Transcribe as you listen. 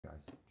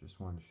just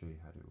wanted to show you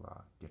how to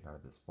get out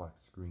of this black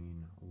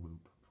screen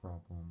loop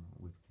problem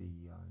with the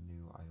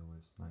new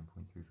iOS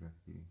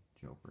 9.350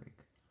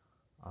 jailbreak.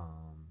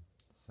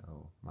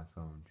 So my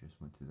phone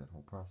just went through that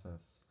whole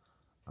process.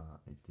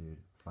 It did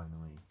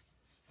finally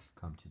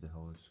come to the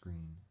hello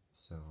screen,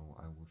 so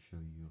I will show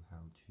you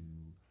how to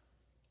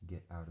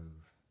get out of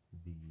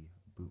the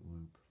boot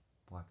loop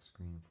black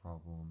screen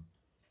problem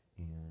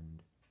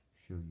and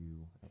show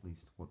you at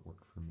least what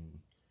worked for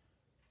me,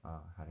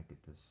 how to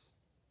get this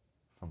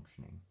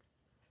functioning.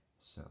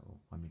 So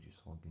let me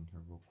just log in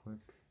here real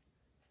quick.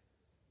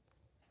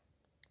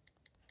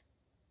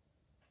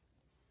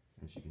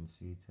 As you can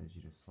see, it tells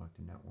you to select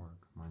a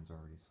network. Mine's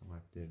already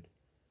selected.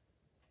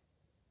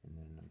 And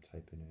then I'm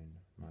typing in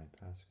my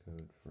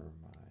passcode for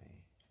my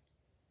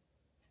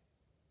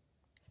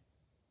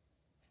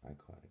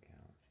iCloud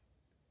account.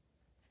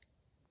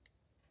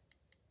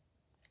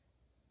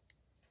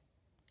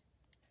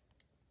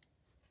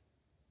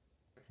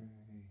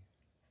 Okay,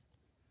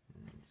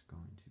 and it's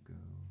going to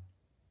go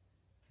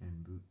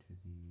and boot to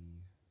the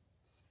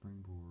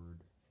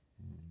springboard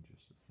in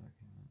just a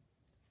second.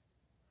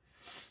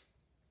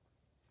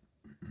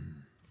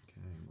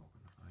 Okay,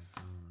 welcome to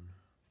iPhone.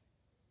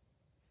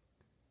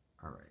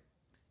 Alright,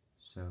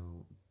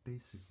 so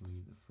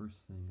basically the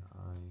first thing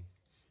I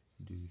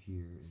do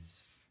here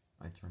is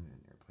I turn it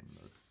in airplane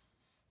mode.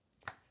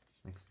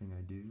 Next thing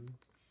I do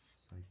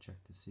is I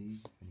check to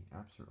see if any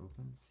apps are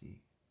open.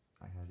 See,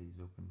 I had these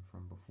open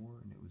from before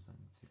and it was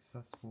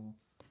unsuccessful.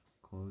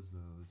 Close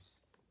those.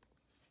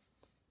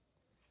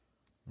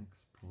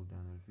 Next, pull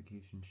down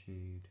notification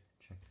shade.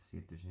 Check to see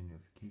if there's any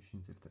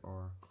notifications. If there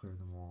are, clear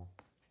them all.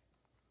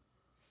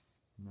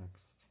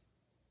 Next,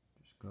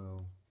 just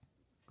go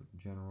to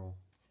General.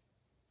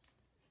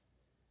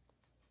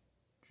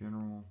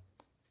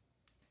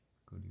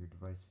 Go to your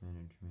device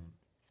management.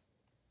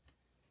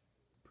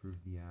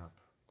 Approve the app.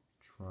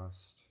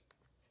 Trust.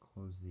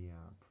 Close the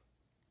app.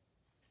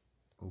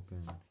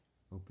 Open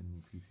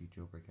the PP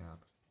Jailbreak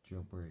app.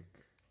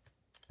 Jailbreak,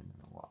 and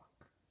then a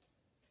lock.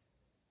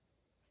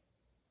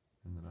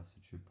 And the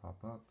message should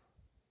pop up.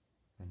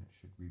 Then it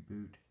should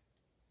reboot.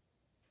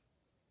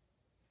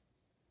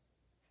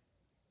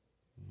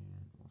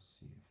 And we'll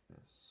see if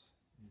this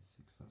is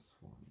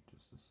successful in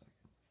just a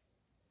second.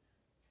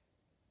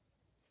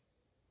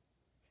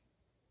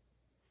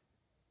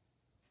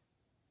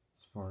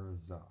 As far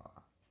as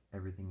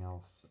everything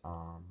else,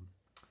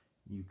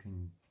 you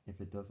can,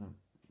 if it doesn't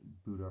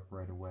boot up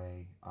right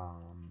away,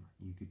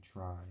 you could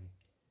try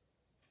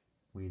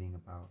waiting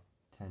about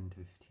 10 to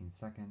 15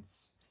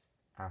 seconds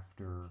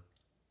after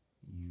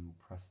you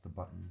press the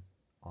button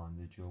on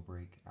the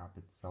jailbreak app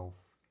itself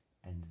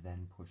and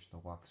then push the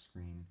lock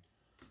screen.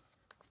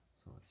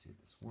 So let's see if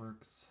this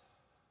works.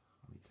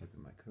 Let me type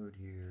in my code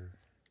here.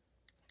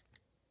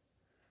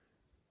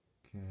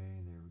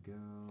 Okay, there we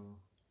go.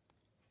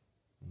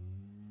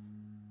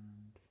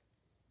 And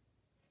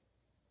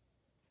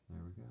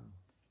there we go.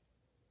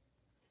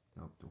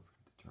 Nope, don't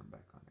forget to turn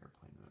back on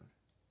airplane mode.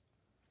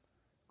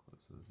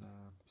 Close those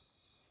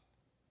apps.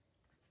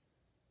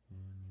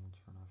 And we'll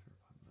turn off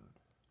airplane mode.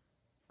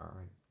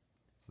 Alright,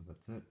 so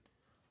that's it.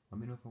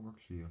 Let me know if it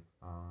works for you.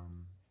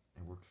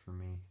 It works for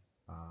me.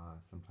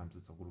 Sometimes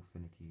it's a little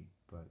finicky,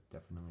 but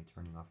definitely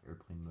turning off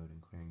airplane mode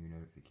and clearing your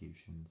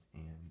notifications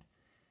and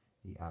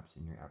the apps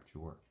in your app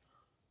drawer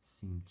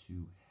seem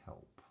to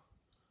help.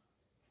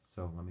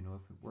 So let me know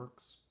if it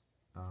works.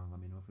 Let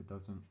me know if it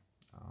doesn't.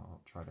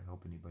 I'll try to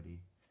help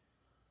anybody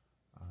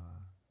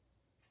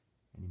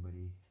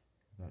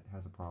that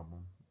has a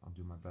problem. I'll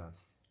do my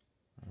best.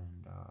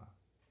 And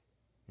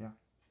yeah,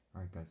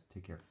 alright guys,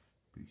 take care.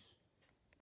 Peace.